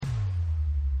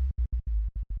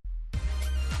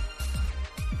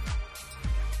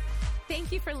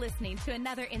Thank you for listening to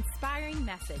another inspiring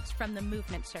message from the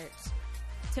Movement Church.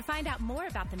 To find out more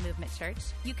about the Movement Church,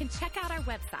 you can check out our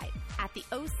website at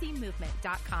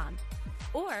theocmovement.com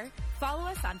or follow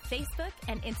us on Facebook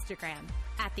and Instagram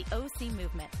at the OC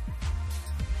Movement.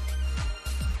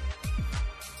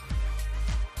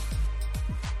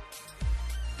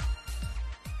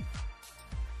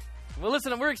 Well,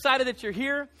 listen, we're excited that you're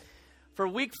here for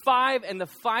week 5 and the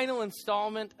final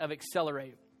installment of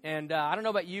Accelerate. And I don't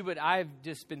know about you, but I've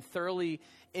just been thoroughly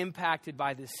impacted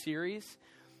by this series.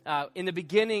 In the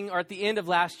beginning, or at the end of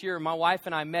last year, my wife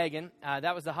and I, Megan,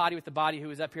 that was the hottie with the body who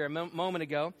was up here a moment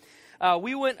ago,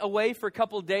 we went away for a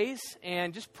couple of days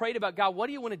and just prayed about, God, what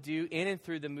do you want to do in and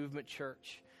through the Movement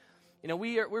Church? You know,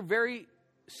 we're very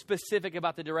specific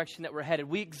about the direction that we're headed.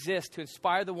 We exist to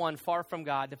inspire the one far from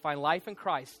God to find life in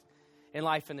Christ and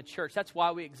life in the church. That's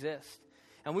why we exist.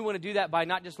 And we want to do that by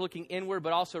not just looking inward,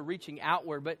 but also reaching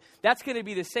outward. But that's going to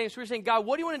be the same. So we're saying, God,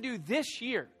 what do you want to do this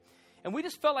year? And we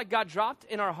just felt like God dropped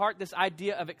in our heart this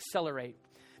idea of accelerate.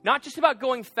 Not just about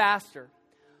going faster,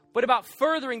 but about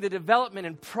furthering the development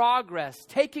and progress,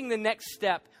 taking the next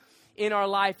step in our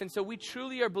life. And so we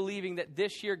truly are believing that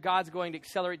this year God's going to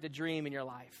accelerate the dream in your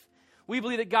life. We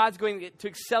believe that God's going to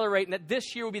accelerate and that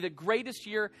this year will be the greatest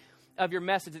year of your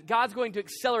message, that God's going to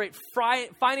accelerate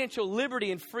financial liberty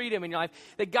and freedom in your life,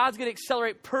 that God's going to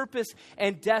accelerate purpose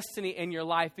and destiny in your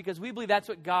life, because we believe that's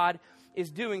what God is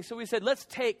doing. So we said, let's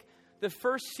take the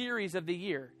first series of the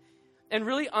year and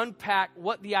really unpack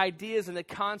what the ideas and the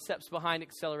concepts behind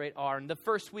Accelerate are. And the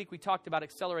first week we talked about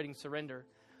accelerating surrender,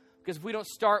 because if we don't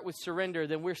start with surrender,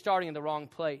 then we're starting in the wrong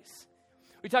place.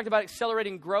 We talked about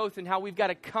accelerating growth and how we've got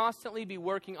to constantly be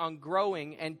working on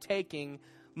growing and taking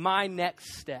my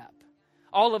next step.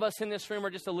 All of us in this room are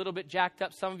just a little bit jacked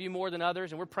up, some of you more than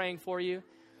others, and we're praying for you.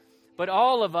 But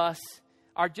all of us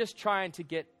are just trying to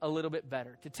get a little bit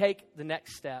better, to take the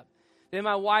next step. Then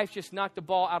my wife just knocked the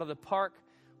ball out of the park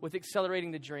with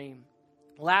accelerating the dream.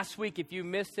 Last week, if you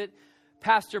missed it,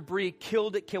 Pastor Bree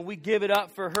killed it. Can we give it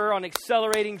up for her on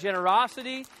accelerating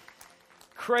generosity?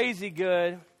 Crazy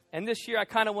good. And this year,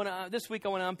 this week I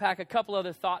want to unpack a couple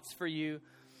other thoughts for you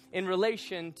in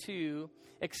relation to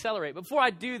accelerate. Before I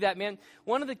do that, man,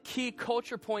 one of the key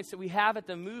culture points that we have at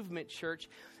the Movement Church,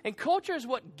 and culture is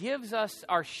what gives us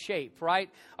our shape, right?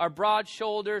 Our broad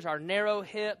shoulders, our narrow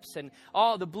hips, and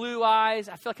all the blue eyes.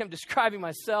 I feel like I'm describing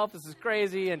myself. This is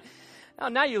crazy. And oh,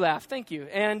 now you laugh. Thank you.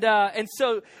 And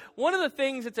so one of the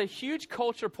things that's a huge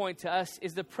culture point to us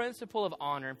is the principle of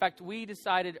honor. In fact, we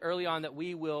decided early on that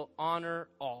we will honor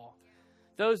all.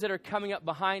 Those that are coming up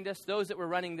behind us, those that we're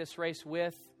running this race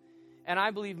with, and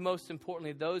I believe most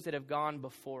importantly, those that have gone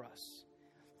before us,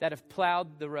 that have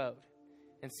plowed the road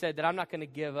and said that I'm not going to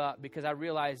give up, because I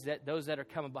realize that those that are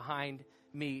coming behind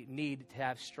me need to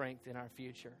have strength in our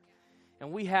future.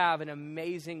 And we have an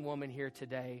amazing woman here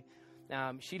today.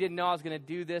 She didn't know I was going to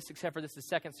do this, except for this is the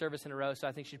second service in a row, so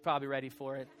I think she's probably ready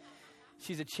for it.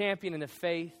 She's a champion in the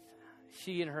faith.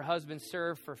 She and her husband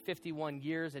served for 51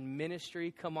 years in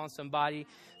ministry. Come on, somebody.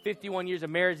 51 years of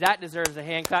marriage, that deserves a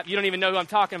hand clap. You don't even know who I'm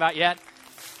talking about yet.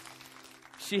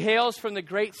 She hails from the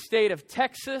great state of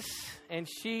Texas, and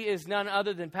she is none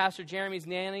other than Pastor Jeremy's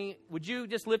nanny. Would you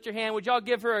just lift your hand? Would y'all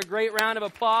give her a great round of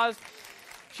applause?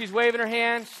 She's waving her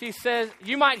hand. She says,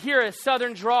 you might hear a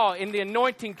southern drawl, and the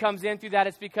anointing comes in through that.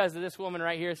 It's because of this woman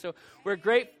right here. So we're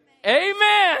grateful.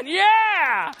 Amen.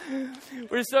 Yeah.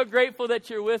 We're so grateful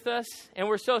that you're with us, and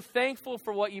we're so thankful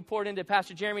for what you poured into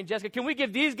Pastor Jeremy and Jessica. Can we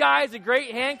give these guys a great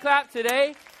hand clap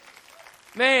today?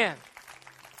 Man.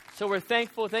 So we're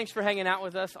thankful. Thanks for hanging out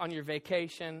with us on your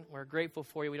vacation. We're grateful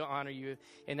for you. We don't honor you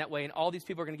in that way. And all these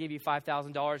people are going to give you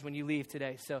 $5,000 when you leave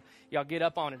today. So y'all get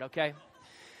up on it, okay?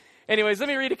 Anyways, let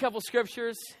me read a couple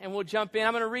scriptures and we'll jump in.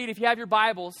 I'm going to read, if you have your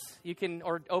Bibles, you can,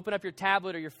 or open up your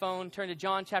tablet or your phone, turn to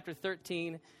John chapter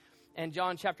 13 and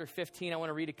John chapter 15. I want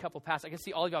to read a couple passages. I can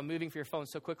see all of y'all moving for your phones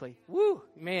so quickly. Woo,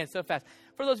 man, so fast.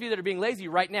 For those of you that are being lazy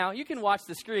right now, you can watch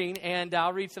the screen and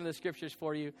I'll read some of the scriptures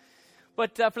for you.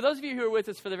 But for those of you who are with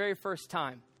us for the very first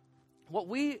time, what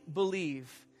we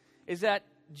believe is that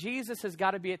Jesus has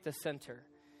got to be at the center.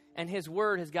 And his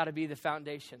word has got to be the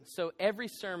foundation. So every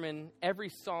sermon, every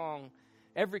song,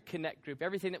 every connect group,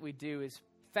 everything that we do is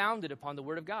founded upon the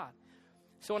word of God.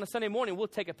 So on a Sunday morning, we'll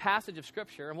take a passage of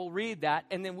scripture and we'll read that,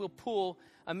 and then we'll pull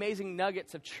amazing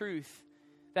nuggets of truth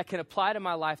that can apply to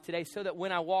my life today, so that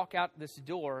when I walk out this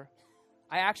door,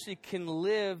 I actually can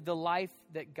live the life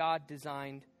that God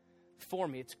designed for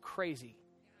me. It's crazy.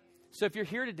 So if you're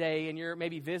here today and you're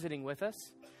maybe visiting with us,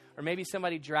 or maybe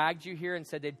somebody dragged you here and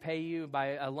said they'd pay you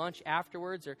by a lunch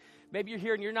afterwards, or maybe you're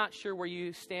here and you're not sure where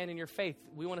you stand in your faith,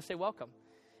 we want to say welcome.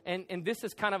 And this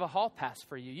is kind of a hall pass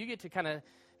for you. You get to kind of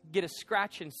get a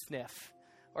scratch and sniff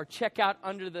or check out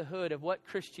under the hood of what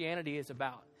Christianity is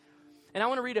about. And I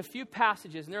want to read a few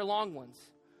passages, and they're long ones.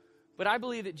 But I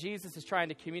believe that Jesus is trying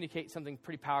to communicate something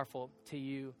pretty powerful to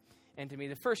you and to me.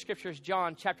 The first scripture is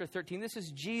John chapter 13. This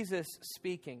is Jesus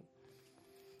speaking.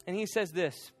 And he says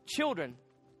this, "Children,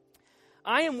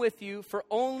 I am with you for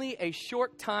only a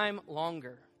short time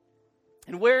longer.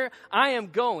 And where I am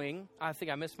going," I think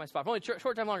I missed my spot, "for only a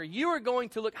short time longer, you are going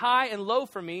to look high and low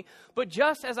for me. But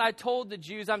just as I told the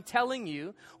Jews, I'm telling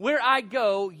you, where I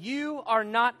go, you are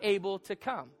not able to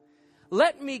come.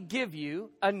 Let me give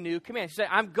you a new command." She said,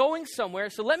 "I'm going somewhere,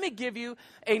 so let me give you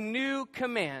a new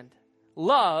command.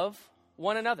 Love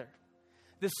one another.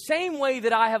 The same way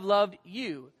that I have loved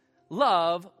you,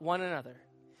 love one another.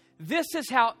 This is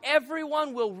how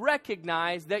everyone will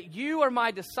recognize that you are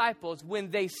my disciples,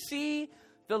 when they see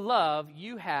the love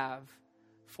you have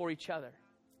for each other."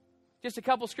 Just a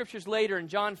couple scriptures later in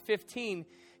John 15,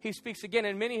 he speaks again,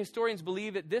 and many historians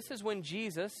believe that this is when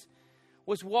Jesus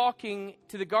was walking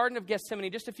to the Garden of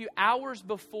Gethsemane just a few hours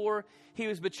before he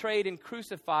was betrayed and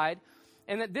crucified,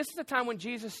 and that this is the time when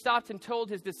Jesus stopped and told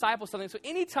his disciples something. So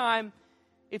anytime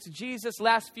it's Jesus'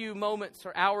 last few moments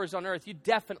or hours on earth, you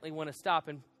definitely want to stop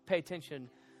and pay attention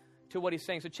to what he's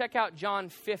saying. So check out John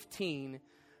 15,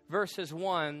 verses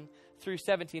 1 through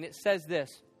 17. It says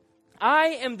this, "I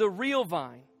am the real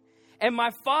vine, and my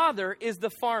Father is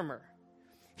the farmer.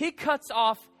 He cuts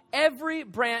off every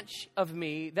branch of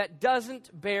me that doesn't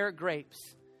bear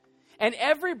grapes. And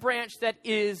every branch that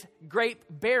is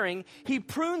grape-bearing, he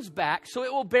prunes back so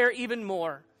it will bear even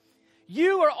more.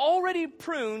 You are already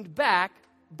pruned back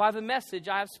by the message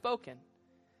I have spoken.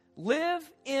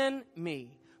 Live in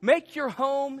me. Make your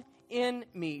home in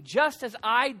me, just as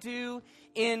I do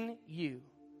in you.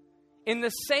 In the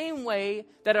same way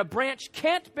that a branch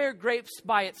can't bear grapes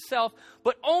by itself,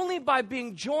 but only by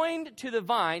being joined to the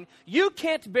vine, you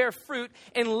can't bear fruit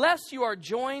unless you are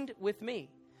joined with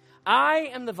me. I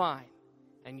am the vine,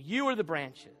 and you are the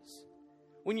branches.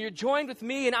 When you're joined with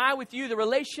me and I with you, the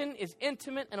relation is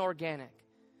intimate and organic.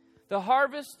 The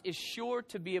harvest is sure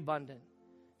to be abundant.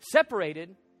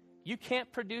 Separated, you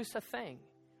can't produce a thing.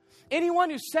 Anyone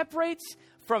who separates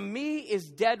from me is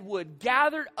dead wood,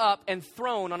 gathered up and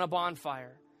thrown on a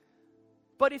bonfire.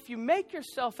 But if you make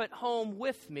yourself at home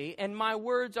with me, and my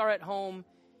words are at home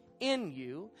in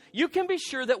you, you can be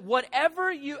sure that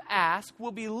whatever you ask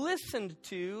will be listened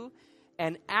to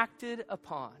and acted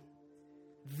upon.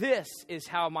 This is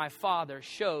how my Father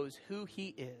shows who he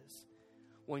is,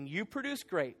 when you produce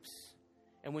grapes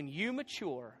and when you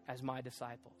mature as my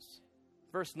disciples."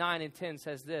 Verse 9 and 10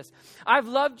 says this, "I've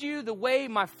loved you the way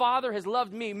my Father has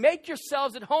loved me. Make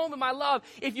yourselves at home in my love.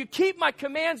 If you keep my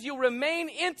commands, you'll remain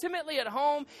intimately at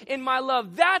home in my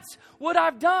love. That's what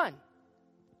I've done.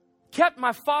 Kept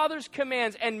my Father's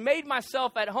commands and made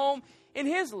myself at home in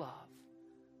his love.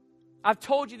 I've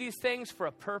told you these things for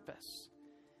a purpose,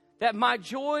 that my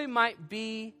joy might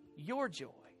be your joy,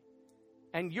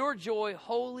 and your joy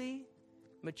wholly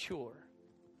mature."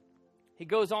 He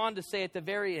goes on to say at the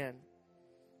very end,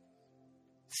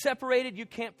 "Separated, you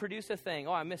can't produce a thing."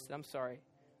 Oh, I missed it. I'm sorry.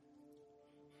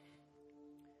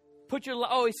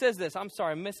 He says this. I'm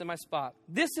sorry. I'm missing my spot.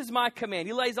 "This is my command."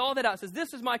 He lays all that out. He says,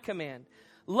 "This is my command.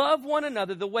 Love one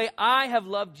another the way I have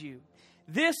loved you.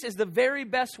 This is the very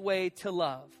best way to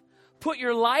love. Put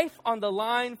your life on the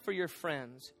line for your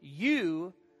friends.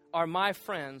 You are my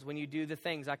friends when you do the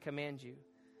things I command you.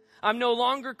 I'm no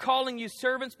longer calling you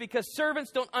servants, because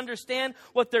servants don't understand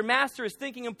what their master is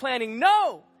thinking and planning.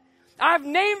 No! I've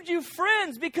named you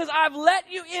friends because I've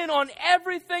let you in on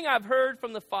everything I've heard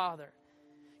from the Father.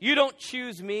 You don't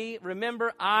choose me.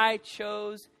 Remember, I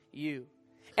chose you.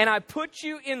 And I put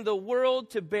you in the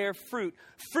world to bear fruit.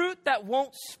 Fruit that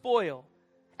won't spoil.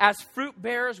 As fruit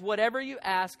bearers, whatever you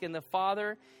ask in the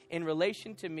Father in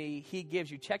relation to me, he gives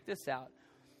you." Check this out.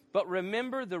 "But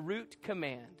remember the root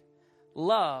command.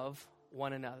 Love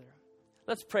one another."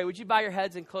 Let's pray. Would you bow your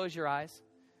heads and close your eyes?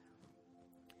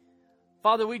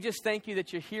 Father, we just thank you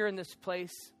that you're here in this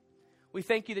place. We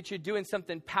thank you that you're doing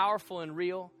something powerful and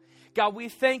real. God, we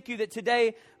thank you that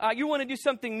today you want to do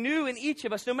something new in each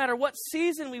of us. No matter what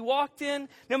season we walked in,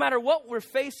 no matter what we're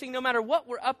facing, no matter what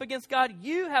we're up against, God,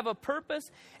 you have a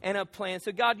purpose and a plan.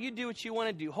 So God, you do what you want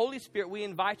to do. Holy Spirit, we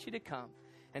invite you to come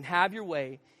and have your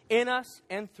way in us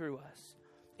and through us.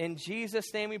 In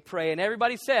Jesus' name we pray. And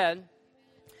everybody said,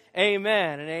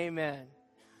 amen and amen.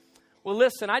 Well,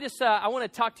 listen, I want to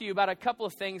talk to you about a couple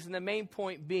of things, and the main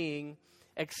point being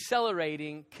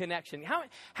accelerating connection.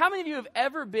 How many of you have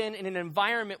ever been in an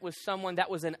environment with someone that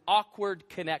was an awkward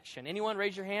connection? Anyone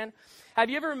raise your hand? Have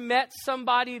you ever met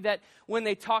somebody that when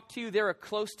they talk to you, they're a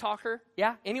close talker?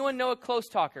 Yeah? Anyone know a close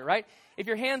talker, right? If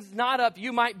your hand's not up,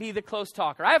 you might be the close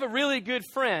talker. I have a really good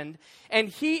friend, and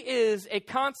he is a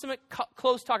consummate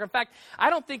close talker. In fact, I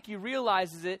don't think he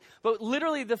realizes it, but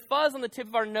literally the fuzz on the tip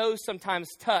of our nose sometimes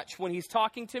touch when he's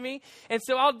talking to me. And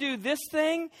so I'll do this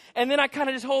thing, and then I kind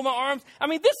of just hold my arms. I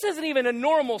mean, this isn't even a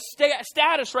normal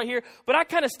status right here, but I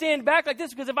kind of stand back like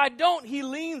this because if I don't, he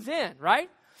leans in, right?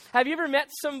 Have you ever met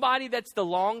somebody that's the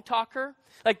long talker?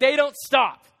 Like they don't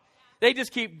stop. They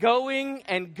just keep going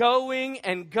and going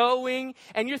and going.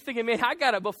 And you're thinking, man,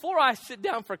 before I sit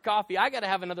down for coffee, I got to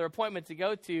have another appointment to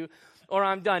go to or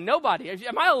I'm done. Nobody.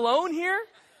 Am I alone here?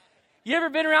 You ever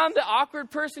been around the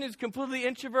awkward person who's completely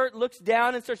introvert, looks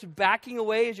down and starts backing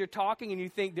away as you're talking and you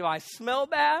think, do I smell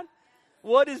bad?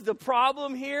 What is the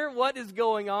problem here? What is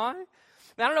going on?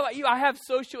 I don't know about you, I have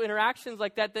social interactions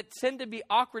like that tend to be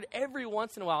awkward every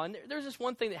once in a while. And there's just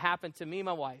one thing that happened to me and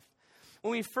my wife.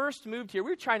 When we first moved here,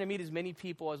 we were trying to meet as many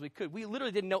people as we could. We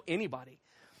literally didn't know anybody.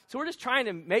 So we're just trying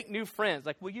to make new friends.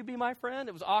 Like, will you be my friend?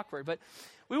 It was awkward. But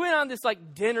we went on this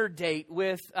dinner date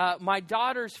with my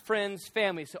daughter's friend's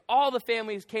family. So all the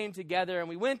families came together and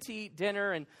we went to eat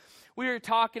dinner and we were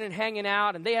talking and hanging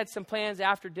out. And they had some plans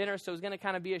after dinner, so it was going to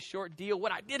kind of be a short deal.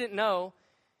 What I didn't know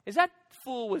is that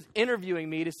fool was interviewing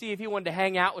me to see if he wanted to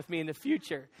hang out with me in the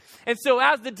future. And so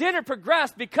as the dinner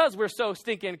progressed, because we're so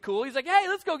stinking cool, he's like, hey,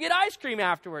 let's go get ice cream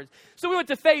afterwards. So we went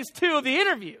to phase 2 of the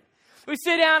interview. We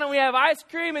sit down and we have ice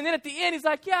cream. And then at the end, he's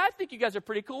like, yeah, I think you guys are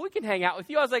pretty cool. We can hang out with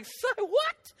you. I was like, so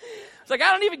what? It's like,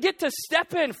 I don't even get to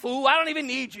step in, fool. I don't even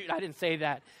need you. I didn't say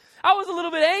that. I was a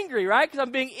little bit angry, right? Because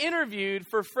I'm being interviewed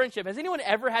for friendship. Has anyone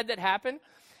ever had that happen?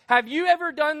 Have you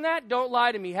ever done that? Don't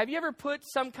lie to me. Have you ever put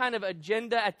some kind of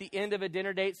agenda at the end of a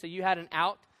dinner date so you had an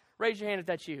out? Raise your hand if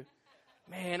that's you.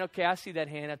 Man, okay, I see that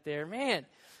hand up there. Man,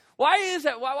 why is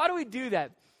that? Why do we do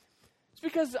that? It's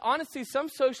because, honestly, some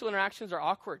social interactions are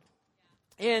awkward.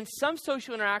 And some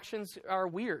social interactions are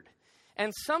weird.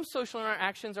 And some social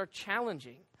interactions are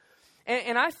challenging.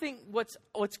 And I think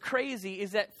what's crazy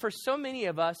is that for so many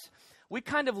of us, we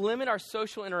kind of limit our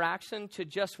social interaction to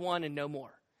just one and no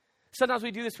more. Sometimes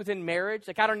we do this within marriage.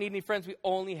 Like, I don't need any friends. We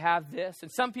only have this. And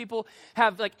some people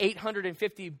have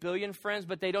 850 billion friends,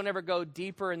 but they don't ever go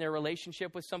deeper in their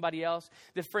relationship with somebody else.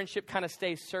 The friendship kind of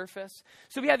stays surface.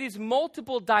 So we have these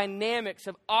multiple dynamics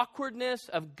of awkwardness,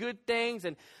 of good things.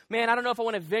 And man, I don't know if I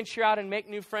want to venture out and make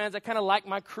new friends. I kind of like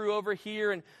my crew over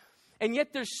here. And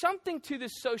yet there's something to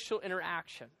this social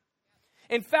interaction.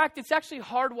 In fact, it's actually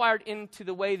hardwired into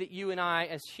the way that you and I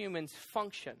as humans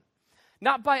function.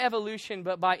 Not by evolution,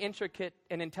 but by intricate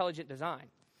and intelligent design.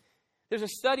 There's a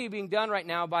study being done right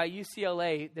now by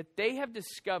UCLA that they have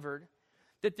discovered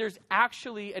that there's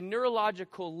actually a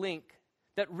neurological link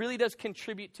that really does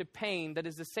contribute to pain that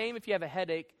is the same if you have a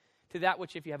headache to that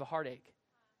which if you have a heartache.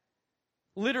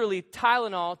 Literally,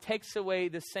 Tylenol takes away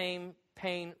the same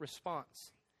pain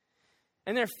response.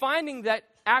 And they're finding that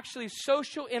actually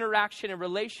social interaction and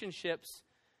relationships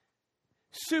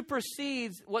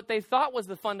supersedes what they thought was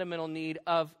the fundamental need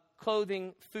of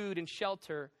clothing, food, and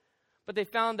shelter. But they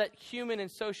found that human and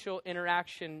social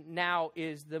interaction now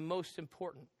is the most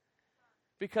important.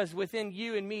 Because within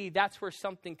you and me, that's where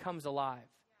something comes alive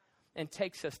and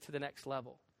takes us to the next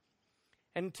level.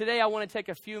 And today I want to take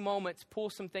a few moments, pull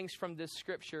some things from this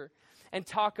scripture, and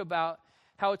talk about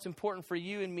how it's important for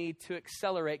you and me to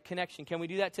accelerate connection. Can we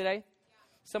do that today?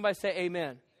 Somebody say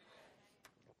amen.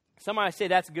 Somebody say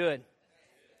that's good.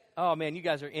 Oh, man, you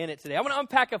guys are in it today. I want to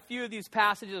unpack a few of these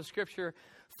passages of Scripture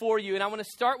for you, and I want to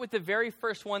start with the very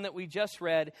first one that we just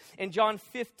read in John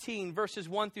 15, verses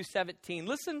 1 through 17.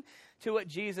 Listen to what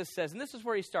Jesus says, and this is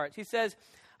where he starts. He says,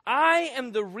 I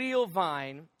am the real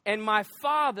vine, and my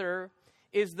Father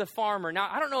is the farmer. Now,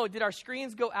 I don't know, did our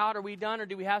screens go out? Are we done, or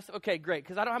do we have... Okay, great,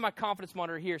 because I don't have my confidence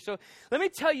monitor here. So let me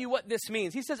tell you what this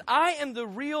means. He says, I am the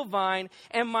real vine,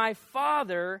 and my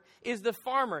Father is the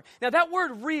farmer. Now, that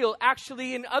word real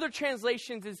actually in other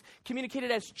translations is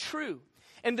communicated as true.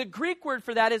 And the Greek word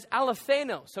for that is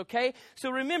aletheinos, okay? So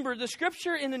remember, the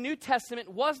scripture in the New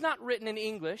Testament was not written in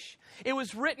English. It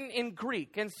was written in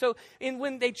Greek. And so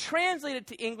when they translate it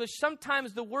to English,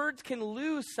 sometimes the words can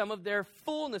lose some of their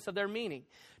fullness of their meaning.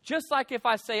 Just like if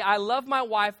I say, I love my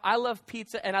wife, I love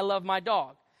pizza, and I love my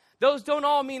dog. Those don't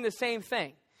all mean the same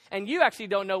thing. And you actually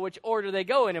don't know which order they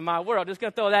go in my world. Just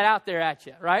going to throw that out there at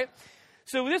you, right?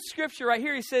 So this scripture right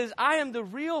here, he says, I am the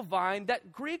real vine.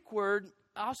 That Greek word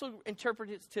also interpret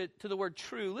it to the word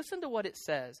true. Listen to what it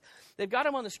says. They've got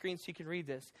them on the screen so you can read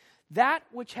this. That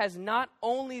which has not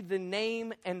only the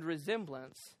name and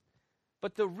resemblance,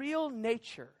 but the real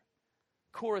nature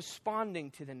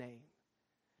corresponding to the name.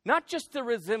 Not just the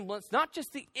resemblance, not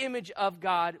just the image of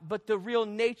God, but the real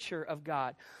nature of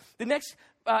God. The next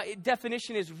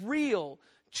definition is real,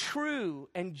 true,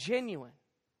 and genuine.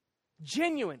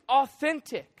 Genuine,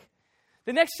 authentic.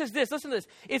 The next says this, listen to this.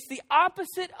 It's the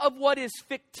opposite of what is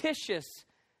fictitious,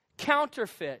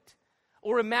 counterfeit,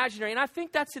 or imaginary. And I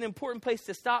think that's an important place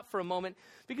to stop for a moment,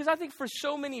 because I think for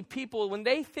so many people, when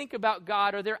they think about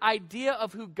God or their idea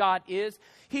of who God is,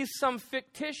 he's some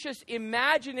fictitious,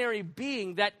 imaginary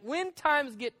being that when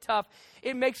times get tough,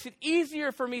 it makes it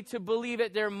easier for me to believe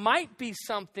that there might be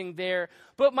something there,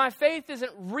 but my faith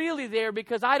isn't really there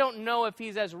because I don't know if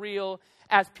he's as real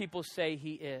as people say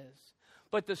he is.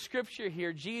 But the scripture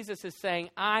here, Jesus is saying,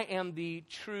 I am the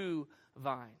true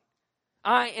vine.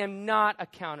 I am not a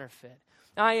counterfeit.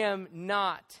 I am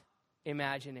not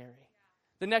imaginary.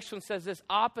 The next one says this,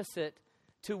 opposite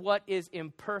to what is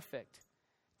imperfect,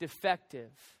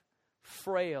 defective,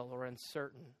 frail, or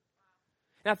uncertain.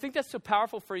 And I think that's so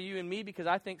powerful for you and me, because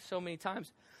I think so many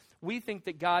times we think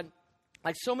that God,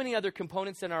 like so many other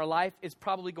components in our life, is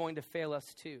probably going to fail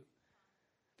us too.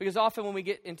 Because often when we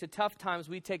get into tough times,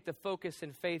 we take the focus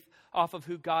and faith off of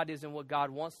who God is and what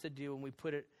God wants to do, and we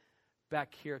put it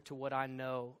back here to what I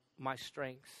know, my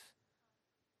strengths,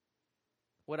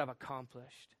 what I've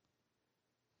accomplished.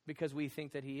 Because we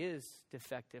think that he is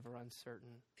defective or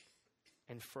uncertain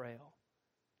and frail.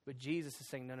 But Jesus is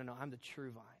saying, no, I'm the true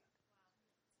vine.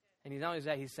 And he's not only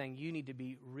that, he's saying you need to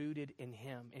be rooted in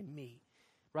him, in me.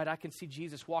 Right? I can see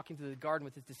Jesus walking through the garden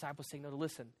with his disciples saying, no,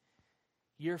 listen,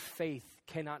 your faith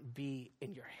cannot be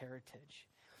in your heritage.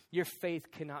 Your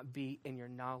faith cannot be in your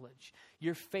knowledge.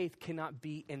 Your faith cannot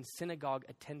be in synagogue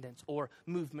attendance or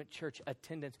movement church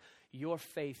attendance. Your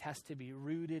faith has to be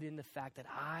rooted in the fact that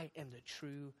I am the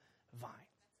true vine.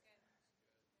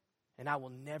 And I will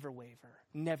never waver,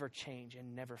 never change,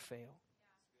 and never fail.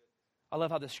 I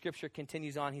love how the scripture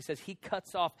continues on. He says, he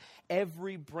cuts off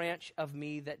every branch of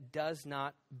me that does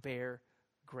not bear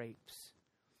grapes.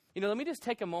 You know, let me just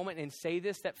take a moment and say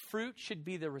this, that fruit should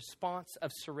be the response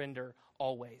of surrender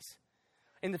always.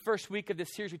 In the first week of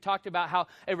this series, we talked about how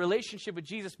a relationship with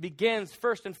Jesus begins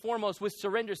first and foremost with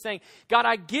surrender, saying, God,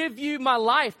 I give you my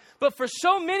life. But for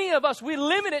so many of us, we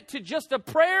limit it to just a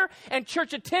prayer and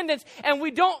church attendance, and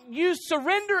we don't use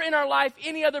surrender in our life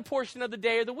any other portion of the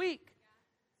day or the week.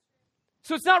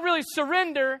 So it's not really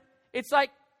surrender, it's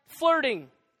like flirting.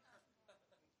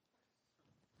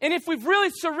 And if we've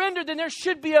really surrendered, then there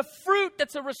should be a fruit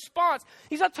that's a response.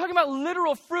 He's not talking about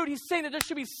literal fruit. He's saying that there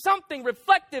should be something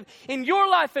reflective in your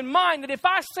life and mine, that if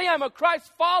I say I'm a Christ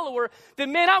follower,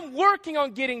 then man, I'm working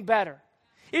on getting better.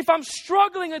 If I'm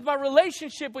struggling with my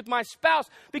relationship with my spouse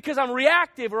because I'm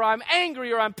reactive or I'm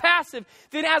angry or I'm passive,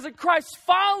 then as a Christ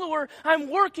follower,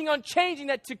 I'm working on changing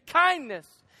that to kindness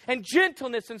and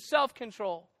gentleness and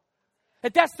self-control.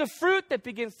 That's the fruit that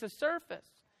begins to surface.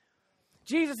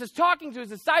 Jesus is talking to his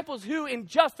disciples who in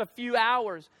just a few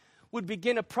hours would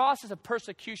begin a process of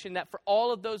persecution that for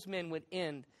all of those men would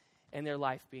end in their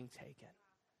life being taken.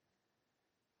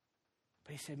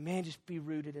 But he said, man, just be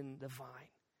rooted in the vine.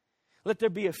 Let there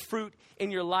be a fruit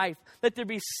in your life. Let there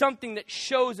be something that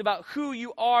shows about who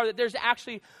you are, that there's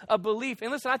actually a belief.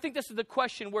 And listen, I think this is the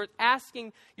question worth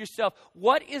asking yourself.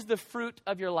 What is the fruit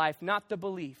of your life, not the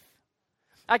belief?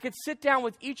 I could sit down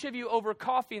with each of you over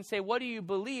coffee and say, what do you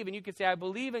believe? And you could say, I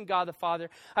believe in God the Father.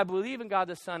 I believe in God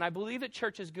the Son. I believe that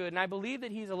church is good. And I believe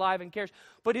that he's alive and cares.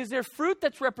 But is there fruit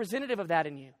that's representative of that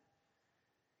in you?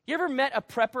 You ever met a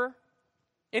prepper?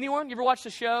 Anyone? You ever watched the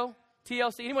show?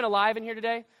 TLC? Anyone alive in here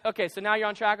today? Okay, so now you're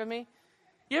on track with me.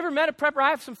 You ever met a prepper?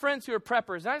 I have some friends who are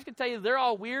preppers. And I just can tell you, they're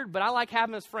all weird, but I like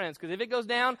having them as friends. Because if it goes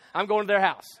down, I'm going to their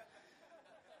house.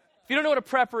 If you don't know what a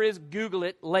prepper is, Google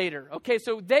it later. Okay,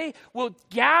 so they will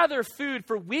gather food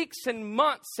for weeks and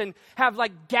months and have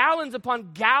like gallons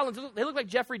upon gallons. They look like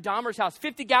Jeffrey Dahmer's house,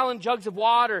 50-gallon jugs of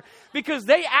water, because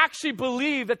they actually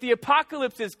believe that the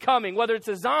apocalypse is coming, whether it's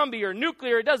a zombie or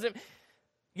nuclear, it doesn't.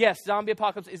 Yes, zombie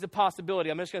apocalypse is a possibility.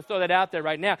 I'm just going to throw that out there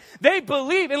right now. They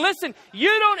believe, and listen, you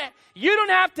don't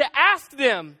have to ask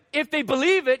them if they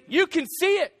believe it. You can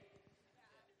see it.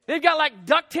 They've got like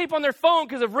duct tape on their phone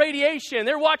because of radiation.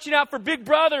 They're watching out for Big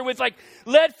Brother with like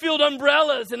lead-filled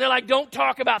umbrellas. And they're like, don't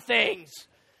talk about things.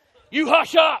 You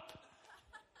hush up.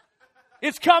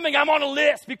 It's coming. I'm on a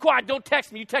list. Be quiet. Don't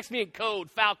text me. You text me in code,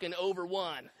 Falcon over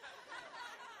 1.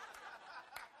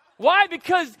 Why?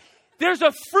 Because there's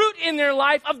a fruit in their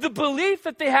life of the belief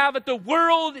that they have that the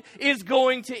world is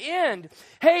going to end.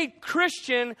 Hey,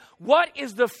 Christian, what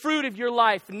is the fruit of your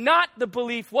life? Not the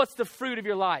belief. What's the fruit of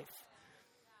your life?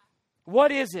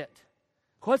 What is it?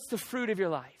 What's the fruit of your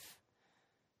life?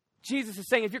 Jesus is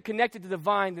saying if you're connected to the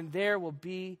vine, then there will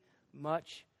be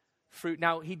much fruit.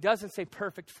 Now, he doesn't say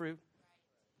perfect fruit.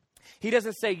 He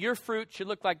doesn't say your fruit should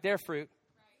look like their fruit.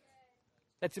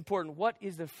 That's important. What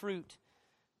is the fruit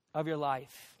of your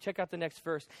life? Check out the next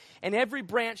verse. And every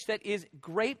branch that is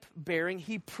grape bearing,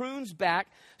 he prunes back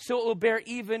so it will bear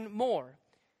even more.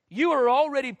 You are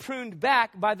already pruned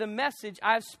back by the message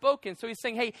I've spoken. So he's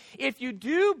saying, hey, if you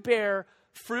do bear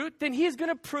fruit, then he's going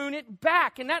to prune it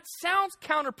back. And that sounds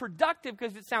counterproductive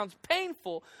because it sounds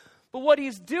painful. But what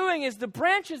he's doing is the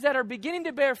branches that are beginning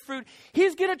to bear fruit,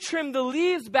 he's going to trim the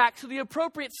leaves back so the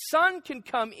appropriate sun can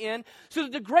come in so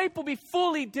that the grape will be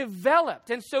fully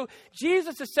developed. And so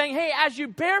Jesus is saying, hey, as you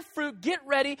bear fruit, get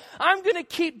ready. I'm going to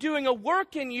keep doing a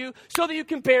work in you so that you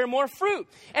can bear more fruit.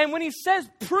 And when he says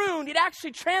pruned, it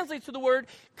actually translates to the word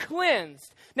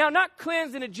cleansed. Now, not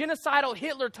cleansed in a genocidal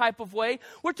Hitler type of way.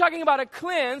 We're talking about a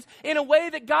cleanse in a way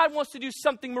that God wants to do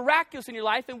something miraculous in your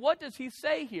life. And what does he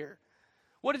say here?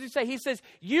 What does he say? He says,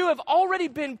 you have already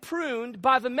been pruned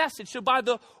by the message. So by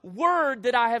the word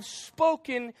that I have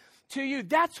spoken to you.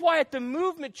 That's why at the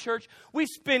Movement Church, we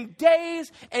spend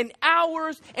days and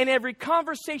hours and every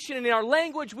conversation and in our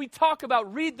language, we talk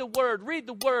about read the word, read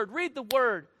the word, read the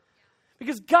word.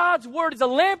 Because God's word is a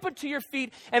lamp unto your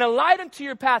feet and a light unto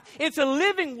your path. It's a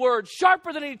living word,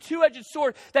 sharper than any two-edged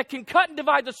sword that can cut and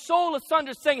divide the soul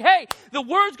asunder, saying, hey, the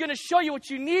word's going to show you what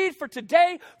you need for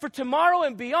today, for tomorrow,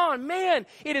 and beyond. Man,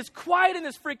 it is quiet in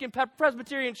this freaking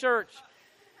Presbyterian church.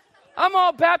 I'm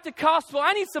all Baptist gospel.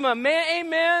 I need some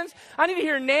amens. I need to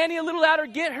hear Nanny a little louder.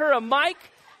 Get her a mic.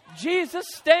 Jesus,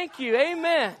 thank you.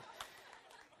 Amen.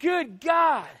 Good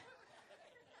God.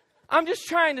 I'm just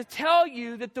trying to tell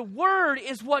you that the word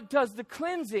is what does the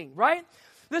cleansing, right?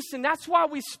 Listen, that's why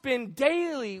we spend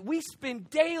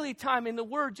daily time in the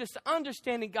word just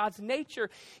understanding God's nature.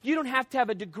 You don't have to have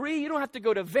a degree. You don't have to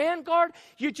go to Vanguard.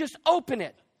 You just open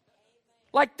it.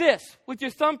 Like this, with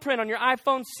your thumbprint on your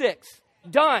iPhone 6.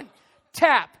 Done.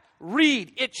 Tap.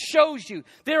 Read. It shows you.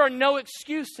 There are no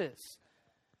excuses.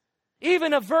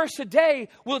 Even a verse a day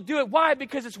will do it. Why?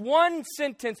 Because it's one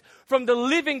sentence from the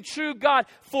living, true God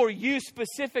for you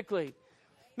specifically.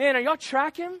 Man, are y'all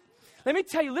tracking? Let me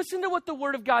tell you, listen to what the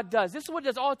Word of God does. This is what it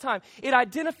does all the time. It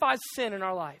identifies sin in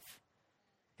our life.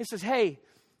 It says, hey,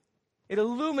 it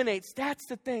illuminates. That's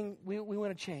the thing we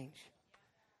want to change.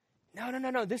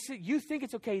 No. You think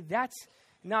it's okay. That's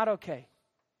not okay.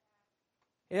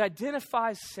 It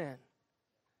identifies sin.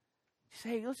 You say,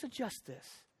 hey, let's adjust this.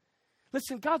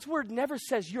 Listen, God's word never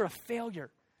says you're a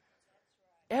failure.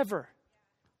 Ever.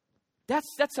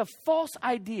 That's a false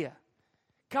idea.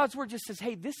 God's word just says,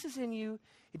 hey, this is in you.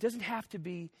 It doesn't have to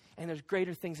be, and there's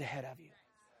greater things ahead of you.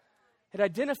 It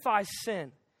identifies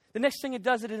sin. The next thing it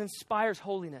does, it inspires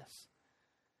holiness.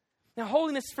 Now,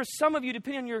 holiness, for some of you,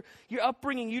 depending on your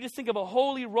upbringing, you just think of a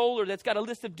holy roller that's got a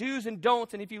list of do's and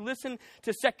don'ts. And if you listen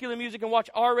to secular music and watch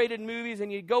R-rated movies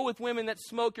and you go with women that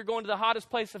smoke, you're going to the hottest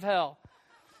place of hell.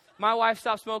 My wife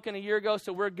stopped smoking a year ago,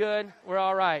 so we're good. We're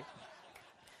all right.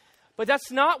 But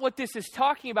that's not what this is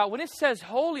talking about. When it says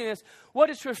holiness,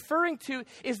 what it's referring to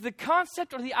is the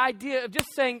concept or the idea of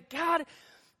just saying, God,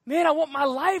 man, I want my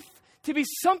life to be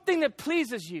something that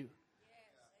pleases you.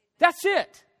 That's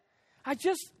it.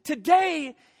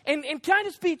 Today, and can I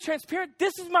just be transparent?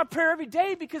 This is my prayer every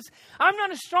day because I'm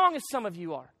not as strong as some of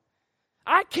you are.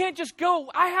 I can't just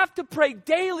go. I have to pray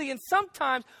daily and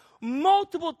sometimes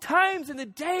multiple times in the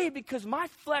day because my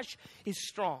flesh is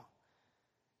strong.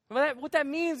 What that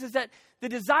means is that the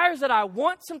desires that I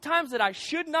want sometimes that I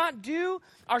should not do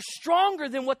are stronger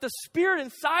than what the Spirit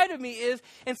inside of me is.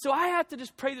 And so I have to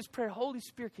just pray this prayer, Holy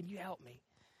Spirit, can you help me?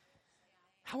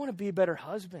 I want to be a better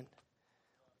husband.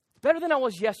 Better than I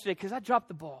was yesterday because I dropped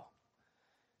the ball.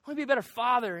 I want to be a better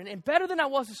father and better than I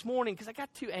was this morning because I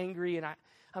got too angry and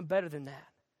I'm better than that.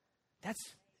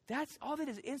 That's all that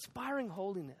is inspiring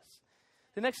holiness.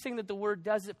 The next thing that the word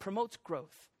does is it promotes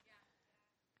growth.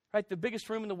 Right? The biggest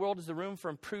room in the world is the room for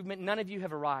improvement. None of you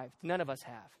have arrived. None of us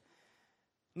have.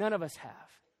 None of us have.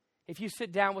 If you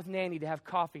sit down with Nanny to have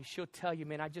coffee, she'll tell you,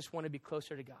 man, I just want to be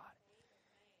closer to God.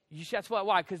 That's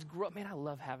why. Because, man, I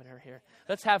love having her here.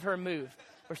 Let's have her move.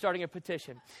 We're starting a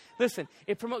petition. Listen,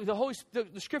 it promotes the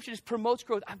scripture just promotes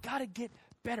growth. I've got to get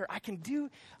better.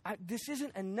 This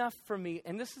isn't enough for me.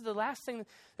 And this is the last thing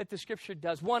that the scripture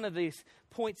does. One of these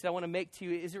points that I want to make to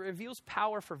you is it reveals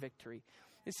power for victory.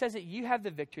 It says that you have the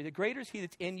victory. The greater is he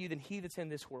that's in you than he that's in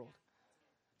this world.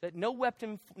 that no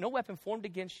weapon formed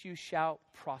against you shall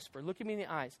prosper. Look at me in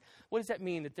the eyes. What does that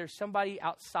mean? That there's somebody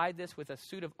outside this with a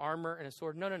suit of armor and a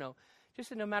sword? No. Just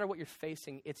that no matter what you're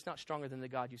facing, it's not stronger than the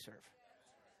God you serve.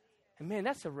 And man,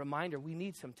 that's a reminder we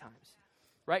need sometimes,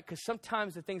 right? Because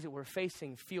sometimes the things that we're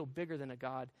facing feel bigger than a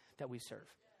God that we serve,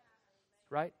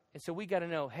 right? And so we got to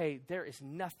know, hey, there is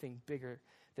nothing bigger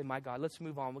than my God. Let's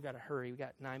move on. We got to hurry. We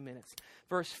got 9 minutes.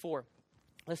 Verse 4.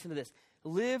 Listen to this.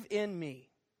 Live in me.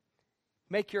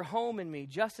 Make your home in me,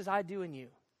 just as I do in you.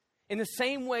 In the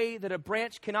same way that a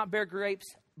branch cannot bear grapes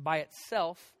by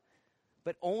itself,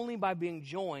 but only by being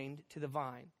joined to the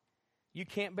vine. You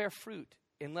can't bear fruit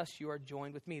unless you are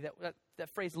joined with me. That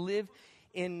phrase, live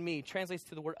in me, translates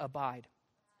to the word abide.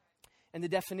 And the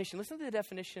definition, listen to the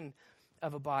definition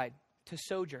of abide, to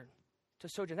sojourn. To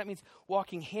sojourn. That means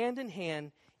walking hand in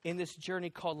hand in this journey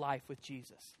called life with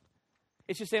Jesus.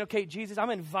 It's just saying, okay, Jesus, I'm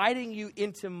inviting you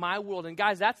into my world. And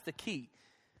guys, that's the key.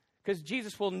 Because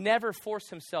Jesus will never force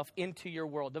himself into your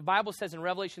world. The Bible says in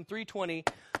Revelation 3:20,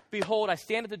 behold, I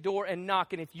stand at the door and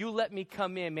knock, and if you let me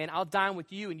come in, man, I'll dine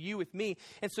with you and you with me.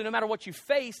 And so no matter what you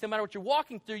face, no matter what you're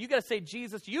walking through, you got to say,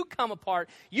 Jesus, you come apart.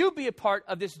 You be a part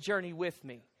of this journey with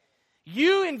me.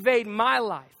 You invade my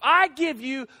life. I give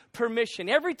you permission.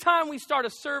 Every time we start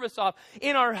a service off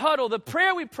in our huddle, the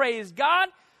prayer we pray is, God,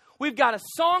 we've got a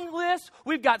song list,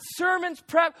 we've got sermons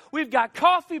prepped, we've got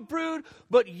coffee brewed,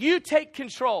 but you take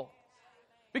control.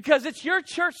 Because it's your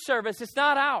church service, it's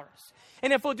not ours.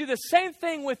 And if we'll do the same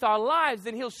thing with our lives,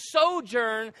 then he'll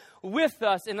sojourn with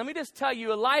us. And let me just tell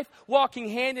you, a life walking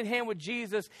hand in hand with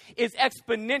Jesus is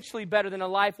exponentially better than a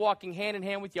life walking hand in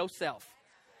hand with yourself.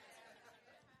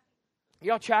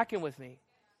 Y'all tracking with me?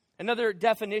 Another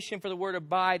definition for the word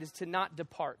abide is to not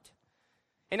depart.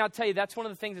 And I'll tell you, that's one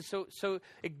of the things that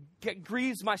it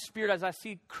grieves my spirit as I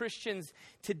see Christians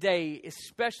today,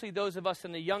 especially those of us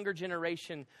in the younger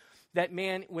generation, that,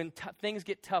 man, when things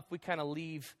get tough, we kind of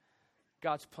leave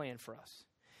God's plan for us.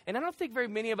 And I don't think very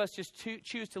many of us just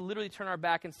choose to literally turn our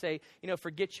back and say,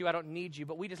 forget you, I don't need you,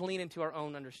 but we just lean into our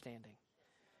own understanding.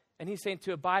 And he's saying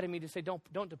to abide in me, to say,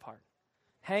 don't depart.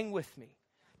 Hang with me.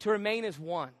 To remain as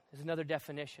one is another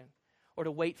definition, or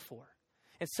to wait for.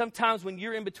 And sometimes when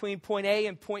you're in between point A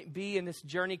and point B in this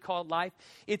journey called life,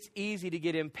 it's easy to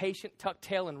get impatient, tuck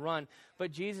tail, and run.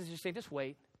 But Jesus is saying, just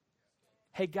wait.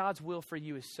 Hey, God's will for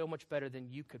you is so much better than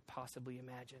you could possibly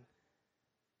imagine.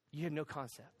 You have no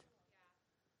concept.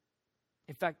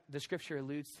 In fact, the scripture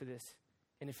alludes to this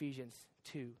in Ephesians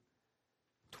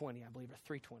 2:20, I believe, or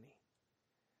 3:20.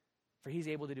 For he's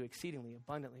able to do exceedingly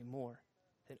abundantly more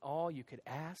than all you could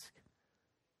ask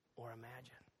or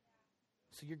imagine.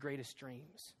 So your greatest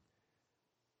dreams,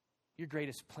 your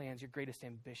greatest plans, your greatest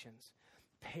ambitions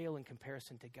pale in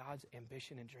comparison to God's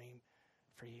ambition and dream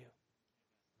for you.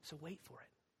 So wait for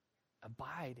it.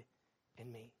 Abide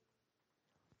in me.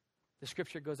 The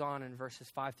scripture goes on in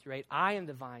verses 5-8. I am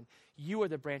the vine, you are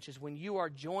the branches. When you are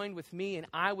joined with me and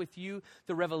I with you,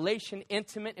 the revelation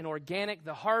intimate and organic,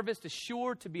 the harvest is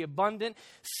sure to be abundant.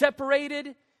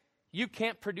 Separated, you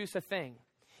can't produce a thing.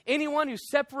 Anyone who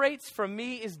separates from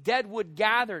me is dead wood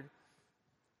gathered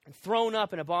and thrown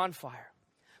up in a bonfire.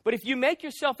 But if you make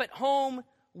yourself at home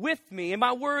with me, and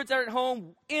my words are at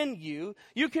home in you,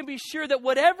 you can be sure that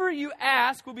whatever you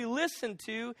ask will be listened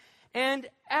to and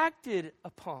acted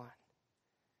upon.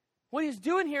 What he's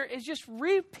doing here is just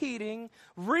repeating,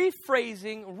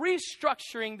 rephrasing,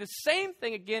 restructuring the same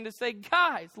thing again to say,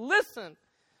 guys, listen.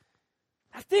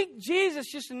 I think Jesus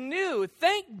just knew,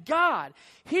 thank God,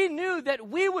 he knew that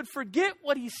we would forget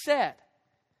what he said.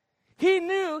 He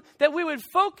knew that we would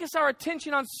focus our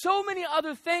attention on so many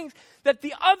other things that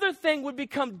the other thing would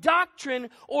become doctrine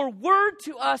or word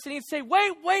to us. And he'd say,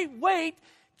 wait,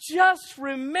 just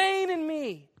remain in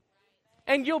me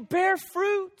and you'll bear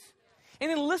fruit. And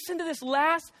then listen to this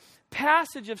last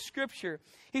passage of Scripture.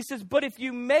 He says, but if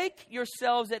you make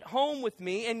yourselves at home with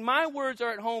me and my words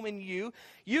are at home in you,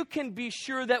 you can be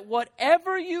sure that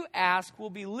whatever you ask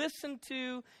will be listened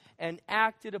to and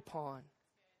acted upon.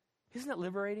 Isn't that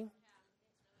liberating?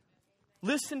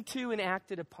 Listened to and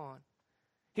acted upon.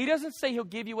 He doesn't say he'll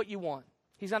give you what you want.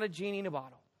 He's not a genie in a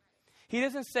bottle. He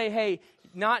doesn't say, hey,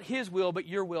 not his will, but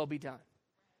your will be done.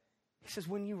 He says,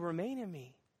 when you remain in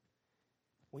me,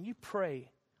 when you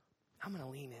pray, I'm going to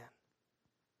lean in.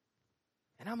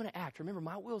 And I'm going to act. Remember,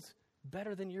 my will's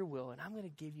better than your will, and I'm going to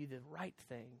give you the right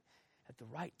thing at the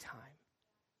right time.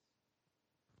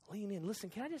 Lean in. Listen,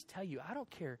 can I just tell you, I don't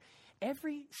care.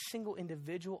 Every single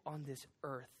individual on this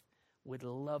earth would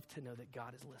love to know that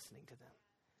God is listening to them.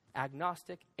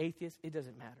 Agnostic, atheist, it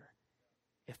doesn't matter.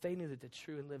 If they knew that the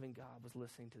true and living God was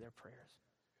listening to their prayers.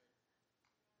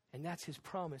 And that's his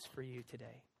promise for you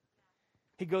today.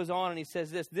 He goes on and he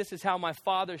says this is how my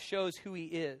Father shows who he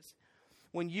is.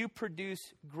 When you produce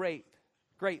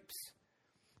grapes,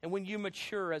 and when you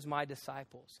mature as my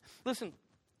disciples. Listen,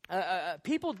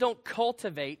 people don't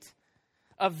cultivate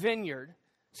a vineyard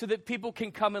so that people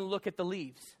can come and look at the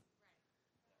leaves.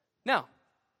 No,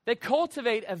 they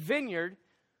cultivate a vineyard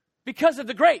because of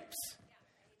the grapes.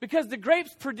 Because the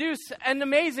grapes produce an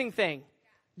amazing thing.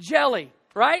 Jelly,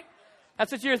 right?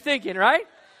 That's what you're thinking, right?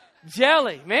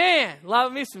 Jelly. Man,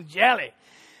 love me some jelly.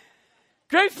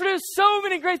 Grapes produce so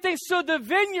many great things. So the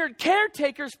vineyard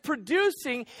caretakers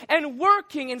producing and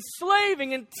working and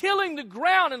slaving and tilling the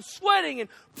ground and sweating and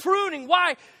pruning.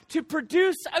 Why? To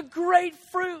produce a great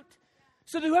fruit.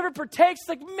 So that whoever partakes,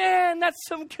 like, man, that's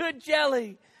some good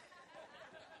jelly.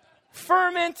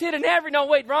 Fermented and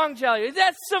wrong jelly.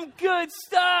 That's some good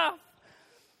stuff.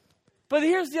 But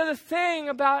here's the other thing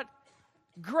about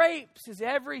grapes is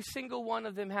every single one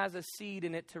of them has a seed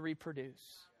in it to reproduce.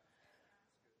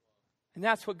 And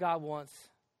that's what God wants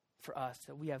for us,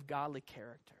 that we have godly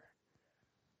character.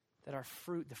 That our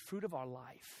fruit, the fruit of our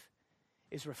life,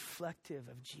 is reflective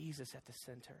of Jesus at the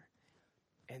center.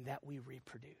 And that we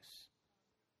reproduce.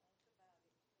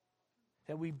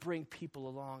 That we bring people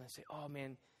along and say, oh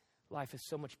man, life is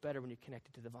so much better when you're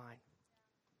connected to the vine.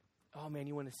 Oh man,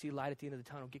 you want to see light at the end of the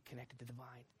tunnel, get connected to the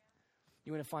vine.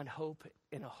 You want to find hope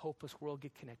in a hopeless world,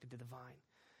 get connected to the vine.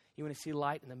 You want to see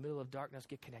light in the middle of darkness,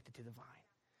 get connected to the vine.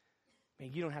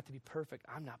 Man, you don't have to be perfect.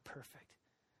 I'm not perfect.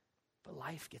 But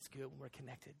life gets good when we're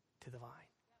connected to the vine.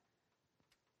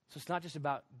 So it's not just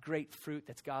about great fruit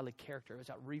that's godly character. It's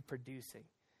about reproducing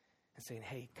and saying,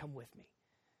 hey, come with me.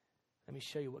 Let me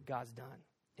show you what God's done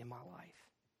in my life.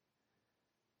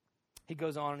 He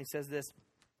goes on and he says this,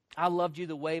 I loved you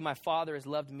the way my Father has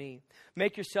loved me.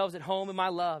 Make yourselves at home in my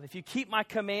love. If you keep my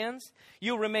commands,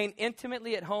 you'll remain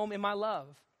intimately at home in my love.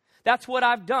 That's what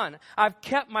I've done. I've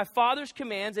kept my Father's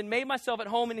commands and made myself at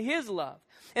home in his love.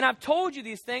 And I've told you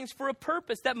these things for a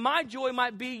purpose, that my joy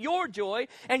might be your joy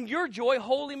and your joy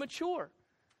wholly mature.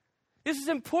 This is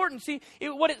important. See,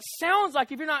 what it sounds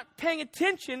like, if you're not paying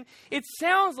attention, it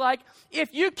sounds like,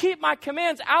 if you keep my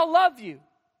commands, I'll love you.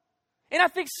 And I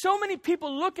think so many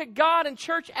people look at God and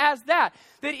church as that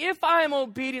if I am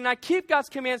obedient, I keep God's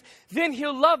commands, then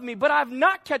he'll love me. But I've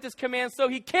not kept his commands, so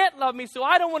he can't love me, so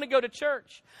I don't want to go to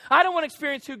church. I don't want to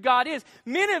experience who God is.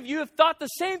 Many of you have thought the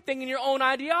same thing in your own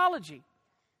ideology.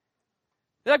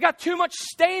 That I've got too much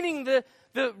staining the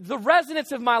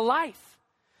resonance of my life.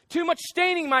 Too much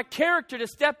staining my character to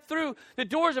step through the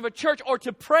doors of a church or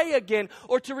to pray again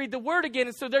or to read the word again.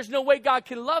 And so there's no way God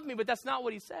can love me, but that's not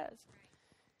what he says.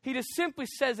 He just simply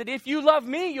says that if you love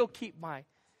me, you'll keep my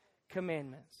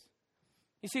commandments.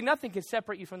 You see, nothing can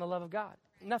separate you from the love of God.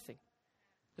 Nothing.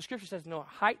 The scripture says no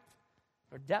height,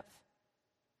 nor depth,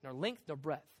 nor length, nor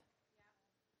breadth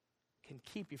can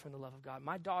keep you from the love of God.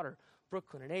 My daughter,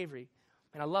 Brooklyn and Avery,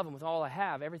 and I love them with all I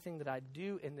have. Everything that I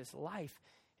do in this life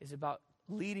is about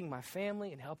leading my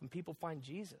family and helping people find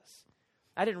Jesus.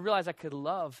 I didn't realize I could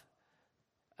love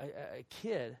a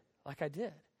kid like I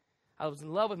did. I was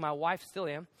in love with my wife, still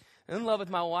am. I'm in love with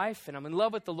my wife, and I'm in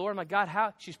love with the Lord. My God,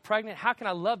 she's pregnant. How can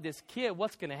I love this kid?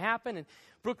 What's going to happen? And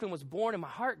Brooklyn was born, and my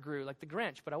heart grew like the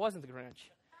Grinch, but I wasn't the Grinch.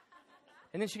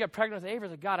 And then she got pregnant with Avery. I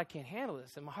was like, God, I can't handle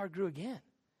this. And my heart grew again.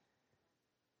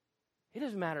 It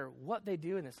doesn't matter what they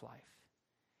do in this life.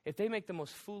 If they make the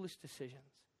most foolish decisions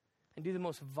and do the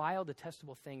most vile,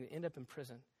 detestable thing and end up in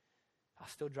prison, I'll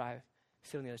still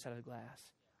sit on the other side of the glass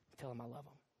and tell them I love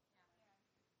them.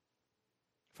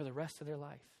 For the rest of their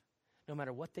life, no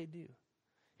matter what they do.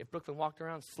 If Brooklyn walked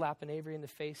around slapping Avery in the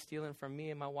face, stealing from me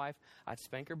and my wife, I'd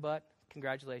spank her butt.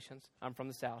 Congratulations, I'm from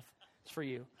the South. It's for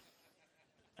you.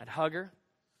 I'd hug her.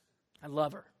 I'd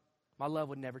love her. My love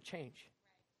would never change.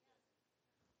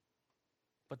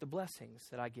 But the blessings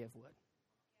that I give would.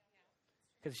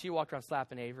 Because if she walked around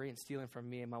slapping Avery and stealing from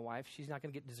me and my wife, she's not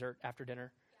going to get dessert after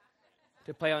dinner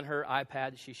to play on her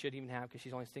iPad that she shouldn't even have because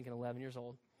she's only stinking 11 years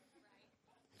old.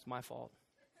 It's my fault.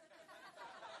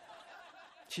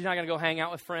 She's not going to go hang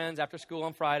out with friends after school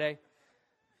on Friday.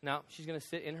 No, she's going to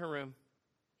sit in her room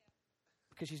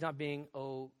because she's not being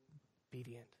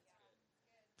obedient.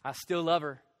 I still love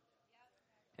her.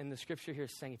 And the scripture here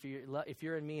is saying, if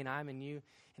you're in me and I'm in you,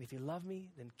 and if you love me,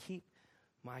 then keep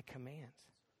my commands.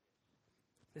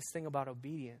 This thing about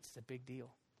obedience is a big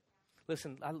deal.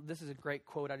 Listen, this is a great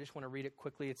quote. I just want to read it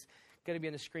quickly. It's going to be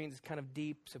on the screen. It's kind of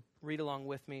deep, so read along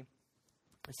with me.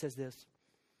 It says this.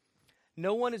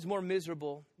 No one is more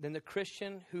miserable than the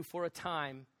Christian who for a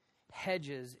time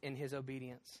hedges in his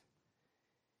obedience.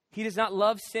 He does not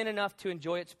love sin enough to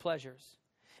enjoy its pleasures.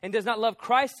 and does not love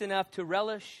Christ enough to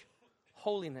relish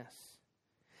holiness.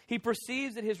 He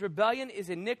perceives that his rebellion is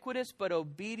iniquitous, but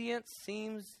obedience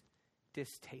seems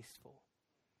distasteful.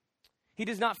 He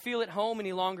does not feel at home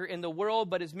any longer in the world,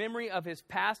 but his memory of his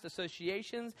past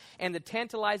associations and the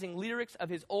tantalizing lyrics of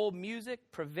his old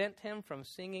music prevent him from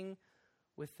singing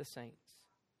with the saints.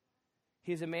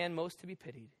 He is a man most to be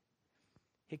pitied.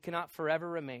 He cannot forever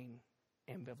remain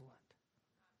ambivalent.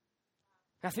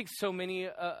 I think so many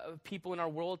people in our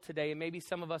world today, and maybe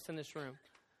some of us in this room,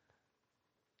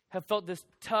 have felt this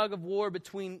tug of war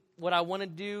between what I want to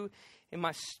do in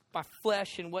my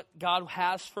flesh and what God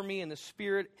has for me in the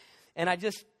Spirit. And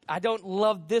I don't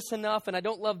love this enough, and I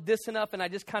don't love this enough, and I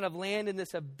just kind of land in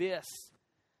this abyss.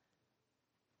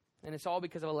 And it's all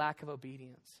because of a lack of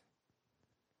obedience.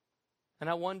 And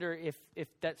I wonder if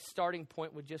that starting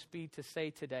point would just be to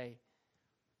say today,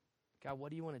 God,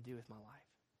 what do you want to do with my life?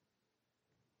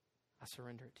 I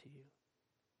surrender it to you.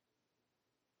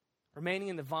 Remaining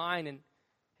in the vine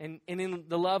and in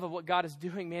the love of what God is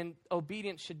doing, man,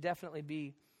 obedience should definitely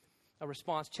be a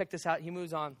response. Check this out. He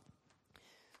moves on.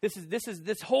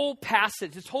 This whole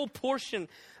passage, this whole portion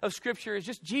of Scripture is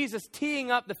just Jesus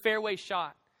teeing up the fairway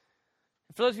shot.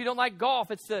 For those of you who don't like golf,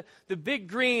 it's the big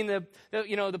green,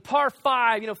 the par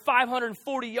 5,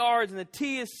 540 yards, and the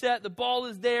tee is set, the ball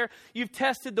is there. You've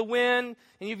tested the wind,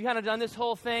 and you've kind of done this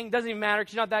whole thing. Doesn't even matter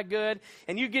because you're not that good.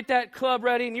 And you get that club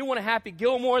ready, and you want to Happy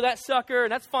Gilmore that sucker,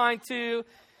 and that's fine too.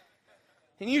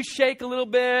 And you shake a little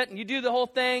bit, and you do the whole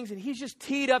things, and he's just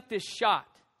teed up this shot.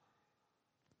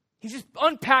 He's just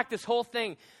unpacked this whole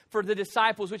thing for the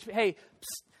disciples, which, hey,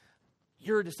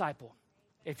 you're a disciple.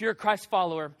 If you're a Christ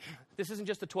follower, this isn't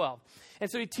just the 12. And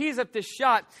so he tees up this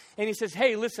shot, and he says,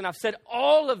 hey, listen, I've said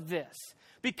all of this.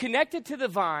 Be connected to the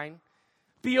vine.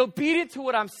 Be obedient to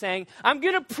what I'm saying. I'm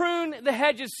going to prune the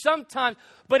hedges sometimes,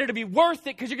 but it'll be worth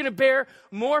it because you're going to bear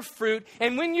more fruit.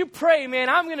 And when you pray, man,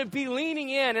 I'm going to be leaning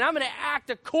in, and I'm going to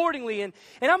act accordingly. And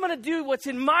I'm going to do what's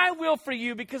in my will for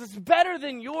you because it's better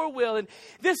than your will. And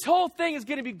this whole thing is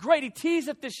going to be great. He tees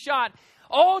up this shot,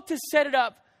 all to set it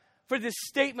up for this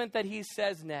statement that he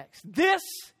says next. This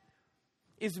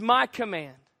is my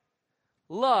command.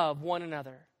 Love one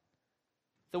another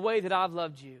the way that I've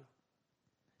loved you.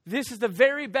 This is the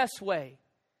very best way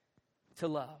to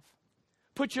love.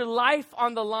 Put your life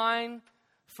on the line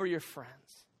for your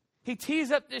friends. He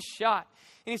tees up this shot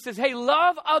and he says, hey,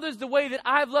 love others the way that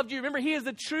I've loved you. Remember, he is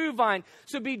the true vine.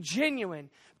 So be genuine.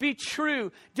 Be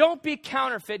true. Don't be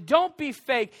counterfeit. Don't be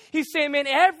fake. He's saying, man,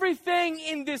 everything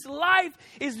in this life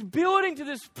is building to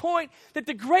this point that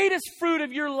the greatest fruit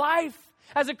of your life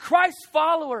as a Christ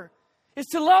follower is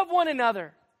to love one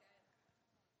another.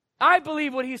 I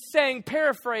believe what he's saying,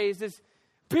 paraphrased, is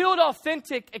build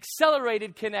authentic,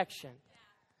 accelerated connection.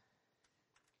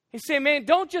 He's saying, man,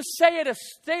 don't just stay at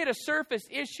a surface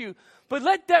issue, but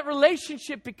let that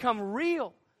relationship become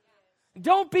real.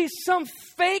 Don't be some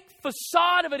fake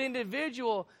facade of an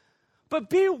individual, but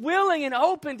be willing and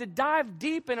open to dive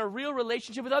deep in a real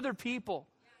relationship with other people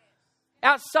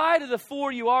outside of the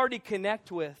 4 you already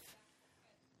connect with.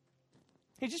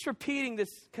 He's just repeating this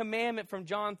commandment from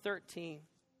John 13.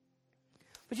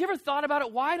 But you ever thought about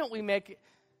it? Why don't we make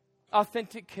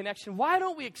authentic connection? Why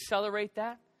don't we accelerate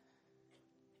that?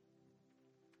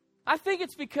 I think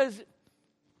it's because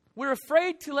we're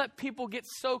afraid to let people get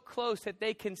so close that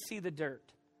they can see the dirt.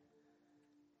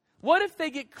 What if they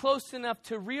get close enough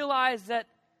to realize that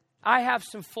I have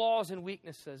some flaws and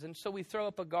weaknesses, and so we throw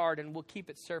up a guard and we'll keep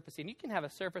it surfacing? You can have a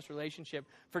surface relationship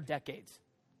for decades.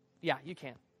 Yeah, you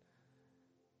can.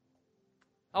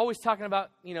 Always talking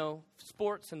about,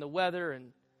 sports and the weather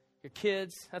and your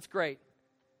kids. That's great.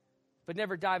 But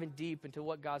never diving deep into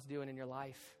what God's doing in your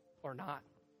life or not.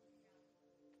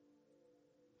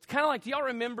 It's kind of like, do y'all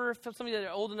remember, some of you that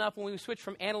are old enough, when we switched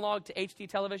from analog to HD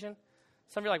television?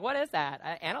 Some of you are like, what is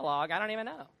that? Analog? I don't even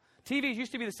know. TVs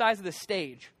used to be the size of the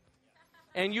stage.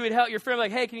 And you would help your friend,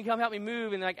 like, hey, can you come help me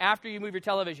move? And after you move your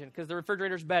television, because the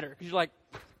refrigerator's better. Because you're like,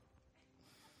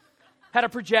 had a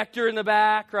projector in the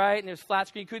back, right? And it was flat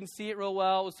screen. You couldn't see it real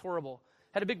well. It was horrible.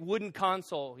 Had a big wooden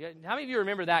console. How many of you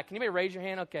remember that? Can anybody raise your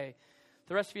hand? Okay.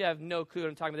 The rest of you have no clue what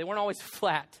I'm talking about. They weren't always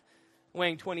flat,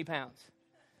 weighing 20 pounds.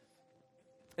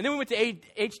 And then we went to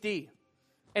HD.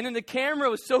 And then the camera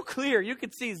was so clear. You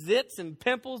could see zits and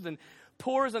pimples and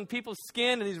pores on people's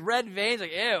skin and these red veins.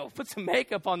 Like, ew, put some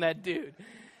makeup on that dude.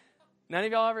 None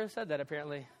of y'all ever said that,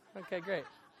 apparently. Okay, great.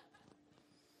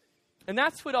 And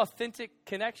that's what authentic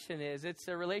connection is. It's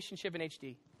a relationship in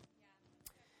HD.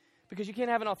 Because you can't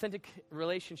have an authentic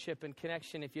relationship and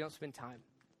connection if you don't spend time.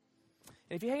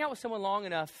 And if you hang out with someone long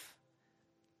enough,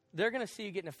 they're going to see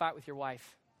you get in a fight with your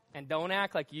wife. And don't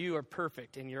act like you are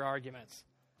perfect in your arguments.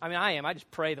 I mean, I am. I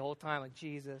just pray the whole time like,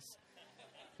 Jesus.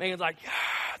 Megan's like,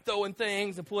 throwing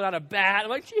things and pulling out a bat. I'm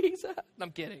like, Jesus.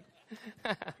 I'm kidding.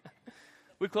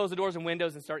 We close the doors and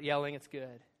windows and start yelling. It's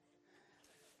good.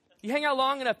 You hang out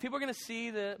long enough, people are going to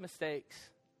see the mistakes.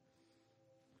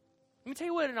 Let me tell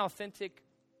you what an authentic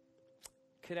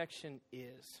connection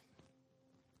is.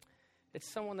 It's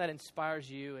someone that inspires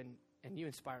you and you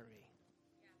inspire me.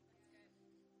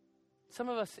 Some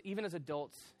of us, even as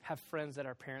adults, have friends that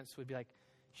our parents would be like,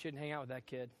 you shouldn't hang out with that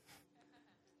kid.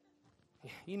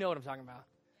 You know what I'm talking about.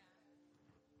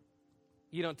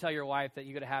 You don't tell your wife that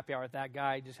you go to happy hour with that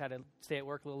guy, just had to stay at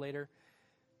work a little later.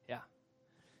 Yeah.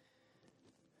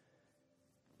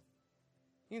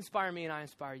 You inspire me and I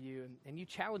inspire you, and you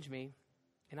challenge me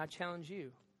and I challenge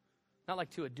you. Not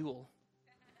like to a duel,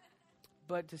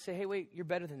 but to say, hey, wait, you're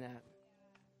better than that.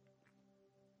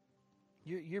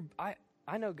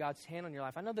 I know God's hand on your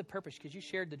life. I know the purpose because you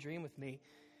shared the dream with me.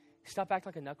 Stop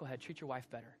acting like a knucklehead. Treat your wife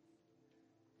better.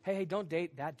 Hey, don't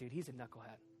date that dude. He's a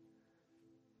knucklehead.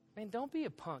 Man, don't be a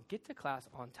punk. Get to class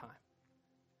on time.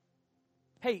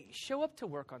 Hey, show up to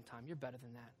work on time. You're better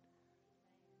than that.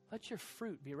 Let your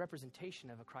fruit be a representation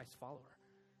of a Christ follower.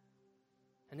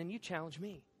 And then you challenge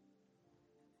me.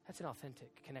 That's an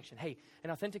authentic connection. Hey, an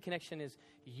authentic connection is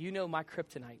you know my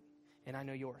kryptonite and I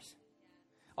know yours.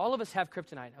 All of us have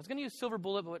kryptonite. I was going to use silver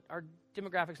bullet, but our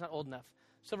demographic's not old enough.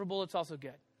 Silver bullet's also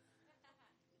good.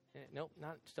 Nope,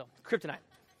 not still. Kryptonite.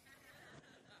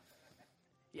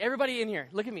 Everybody in here,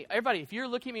 look at me. Everybody, if you're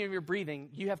looking at me and you're breathing,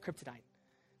 you have kryptonite.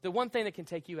 The one thing that can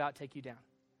take you out, take you down.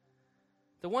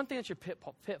 The one thing that's your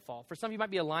pitfall. For some of you, it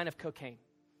might be a line of cocaine.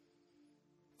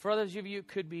 For others of you, it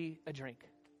could be a drink.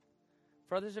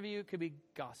 For others of you, it could be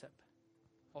gossip.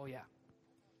 Oh, yeah.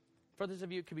 For others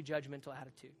of you, it could be judgmental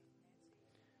attitude.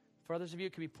 For others of you,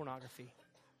 it could be pornography.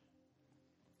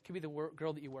 It could be the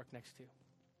girl that you work next to.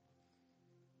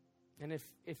 And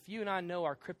if you and I know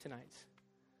our kryptonites,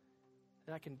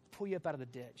 then I can pull you up out of the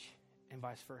ditch and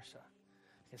vice versa.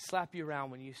 I can slap you around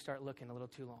when you start looking a little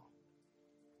too long.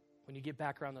 When you get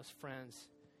back around those friends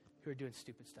who are doing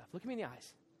stupid stuff. Look at me in the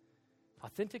eyes.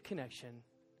 Authentic connection,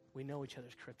 we know each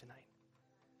other's kryptonite.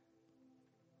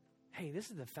 Hey, this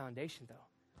is the foundation,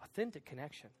 though. Authentic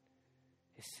connection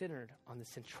is centered on the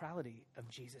centrality of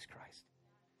Jesus Christ.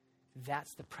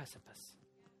 That's the precipice.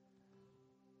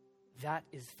 That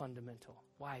is fundamental.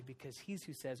 Why? Because he's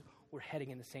who says we're heading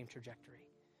in the same trajectory.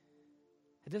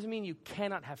 It doesn't mean you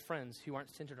cannot have friends who aren't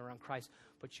centered around Christ,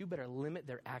 but you better limit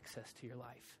their access to your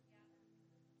life.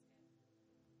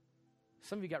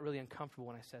 Some of you got really uncomfortable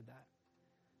when I said that.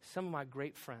 Some of my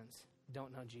great friends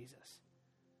don't know Jesus.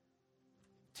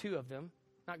 2 of them,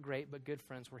 not great, but good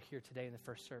friends, were here today in the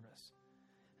first service.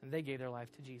 And they gave their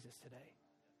life to Jesus today.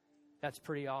 That's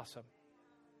pretty awesome.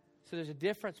 So there's a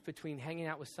difference between hanging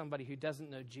out with somebody who doesn't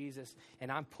know Jesus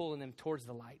and I'm pulling them towards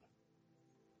the light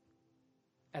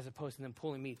as opposed to them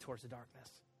pulling me towards the darkness.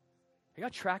 Are y'all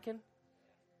tracking?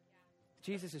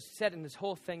 Jesus is setting this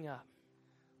whole thing up.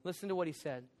 Listen to what he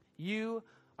said. You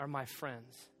are my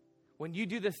friends. When you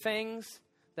do the things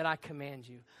that I command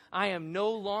you. I am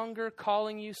no longer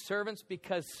calling you servants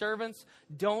because servants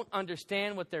don't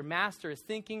understand what their master is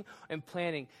thinking and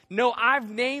planning. No, I've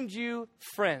named you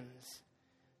friends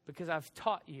because I've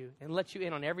taught you and let you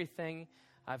in on everything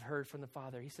I've heard from the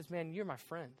Father. He says, man, you're my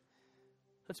friend.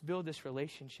 Let's build this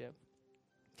relationship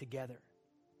together.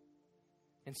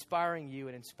 Inspiring you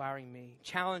and inspiring me.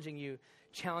 Challenging you,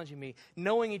 challenging me.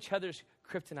 Knowing each other's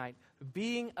kryptonite.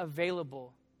 Being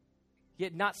available,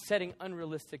 yet not setting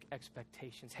unrealistic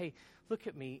expectations. Hey, look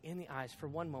at me in the eyes for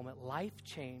one moment. Life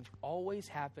change always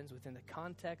happens within the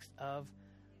context of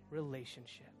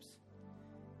relationships.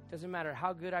 Doesn't matter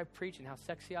how good I preach and how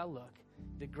sexy I look.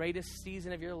 The greatest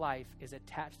season of your life is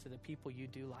attached to the people you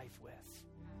do life with.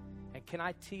 And can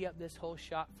I tee up this whole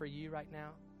shot for you right now?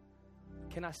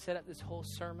 Can I set up this whole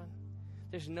sermon?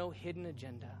 There's no hidden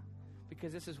agenda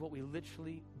because this is what we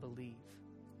literally believe.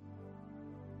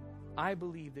 I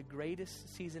believe the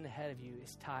greatest season ahead of you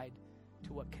is tied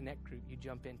to what connect group you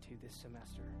jump into this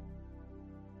semester.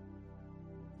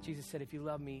 Jesus said, if you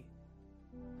love me,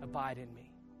 abide in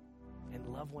me and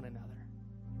love one another.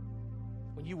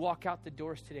 When you walk out the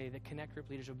doors today, the connect group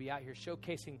leaders will be out here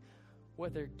showcasing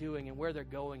what they're doing and where they're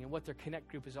going and what their connect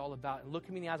group is all about. And look at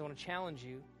me in the eyes. I want to challenge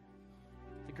you.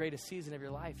 The greatest season of your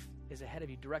life is ahead of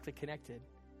you, directly connected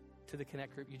to the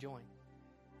connect group you join.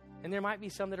 And there might be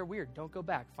some that are weird. Don't go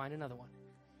back. Find another one.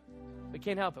 We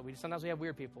can't help it. Sometimes we have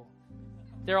weird people.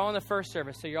 They're all in the first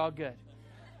service, so you're all good.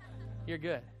 You're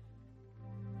good.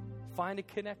 Find a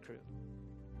connect group.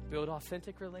 Build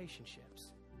authentic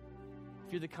relationships.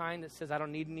 If you're the kind that says, I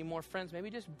don't need any more friends, maybe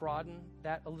just broaden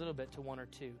that a little bit to one or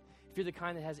two. If you're the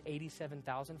kind that has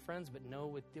 87,000 friends but no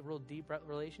with real deep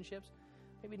relationships,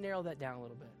 maybe narrow that down a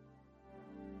little bit.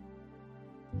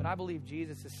 But I believe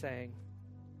Jesus is saying,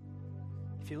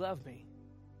 if you love me,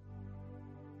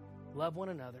 love one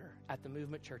another at the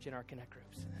Movement Church in our Connect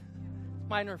groups.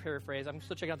 Minor paraphrase. I'm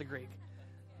still checking out the Greek.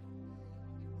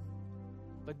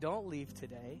 But don't leave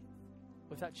today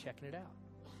without checking it out.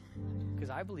 Because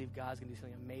I believe God's going to do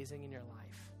something amazing in your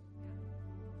life.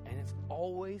 And it's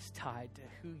always tied to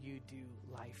who you do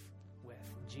life with.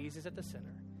 Jesus at the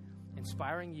center,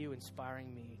 inspiring you,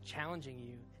 inspiring me, challenging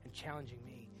you and challenging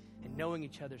me, and knowing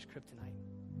each other's kryptonite.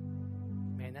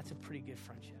 Man, that's a pretty good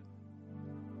friendship.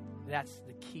 That's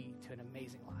the key to an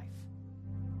amazing life.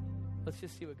 Let's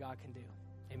just see what God can do.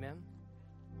 Amen?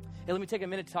 Hey, let me take a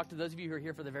minute to talk to those of you who are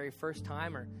here for the very first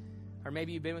time, or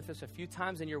maybe you've been with us a few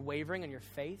times and you're wavering on your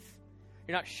faith.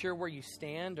 You're not sure where you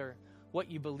stand or what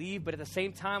you believe, but at the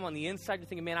same time on the inside you're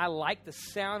thinking, man, I like the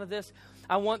sound of this.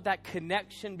 I want that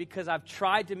connection because I've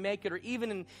tried to make it, or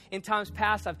even in times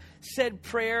past I've said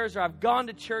prayers or I've gone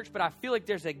to church, but I feel like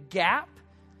there's a gap,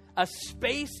 a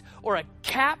space, or a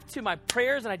cap to my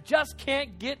prayers, and I just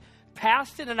can't get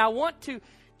past it, and I want to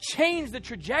change the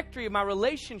trajectory of my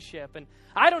relationship, and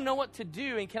I don't know what to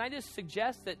do. And can I just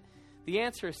suggest that the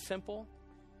answer is simple?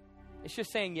 It's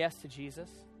just saying yes to Jesus.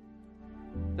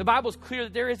 The Bible's clear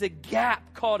that there is a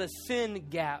gap called a sin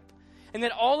gap, and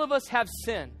that all of us have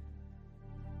sin.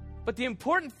 But the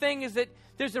important thing is that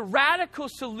there's a radical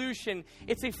solution.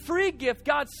 It's a free gift.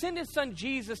 God sent his son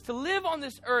Jesus to live on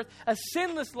this earth a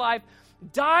sinless life,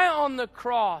 die on the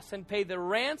cross, and pay the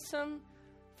ransom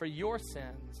for your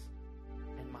sins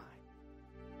and mine.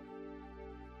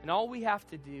 And all we have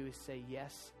to do is say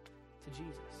yes to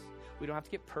Jesus. We don't have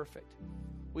to get perfect.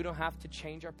 We don't have to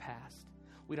change our past.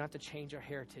 We don't have to change our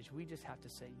heritage. We just have to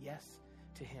say yes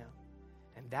to him.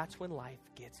 And that's when life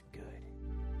gets good.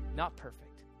 Not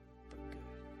perfect, but good.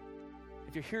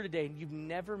 If you're here today and you've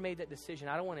never made that decision,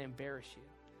 I don't want to embarrass you.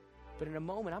 But in a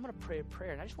moment, I'm going to pray a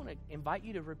prayer. And I just want to invite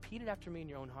you to repeat it after me in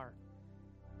your own heart.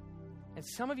 And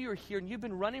some of you are here and you've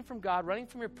been running from God, running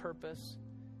from your purpose.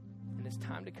 And it's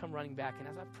time to come running back. And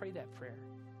as I pray that prayer,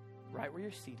 right where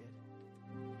you're seated,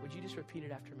 would you just repeat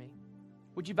it after me?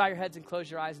 Would you bow your heads and close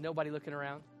your eyes, nobody looking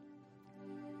around?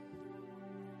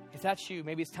 If that's you,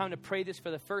 maybe it's time to pray this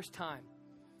for the first time,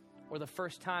 or the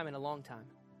first time in a long time.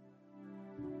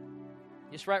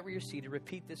 Just right where you're seated,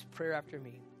 repeat this prayer after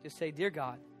me. Just say, Dear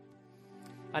God,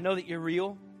 I know that you're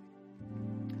real.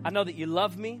 I know that you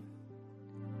love me.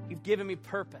 You've given me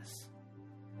purpose.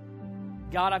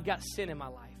 God, I've got sin in my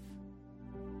life.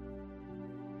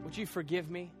 Would you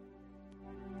forgive me?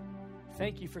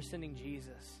 Thank you for sending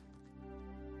Jesus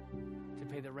to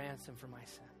pay the ransom for my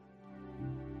sin.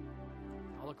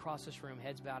 All across this room,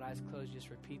 heads bowed, eyes closed, just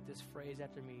repeat this phrase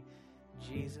after me.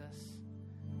 Jesus,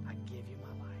 I give you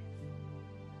my life.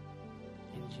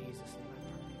 In Jesus' name I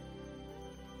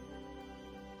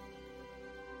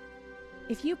pray.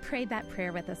 If you prayed that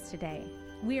prayer with us today,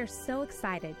 we are so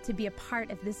excited to be a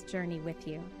part of this journey with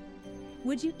you.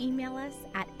 Would you email us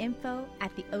at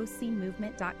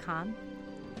info@theocmovement.com?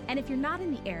 And if you're not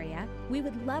in the area, we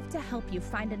would love to help you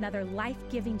find another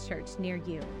life-giving church near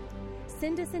you.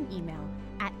 Send us an email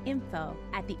at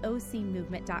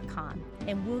info@theocmovement.com,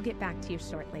 and we'll get back to you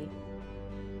shortly.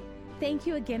 Thank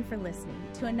you again for listening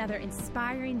to another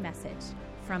inspiring message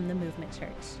from the Movement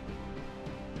Church.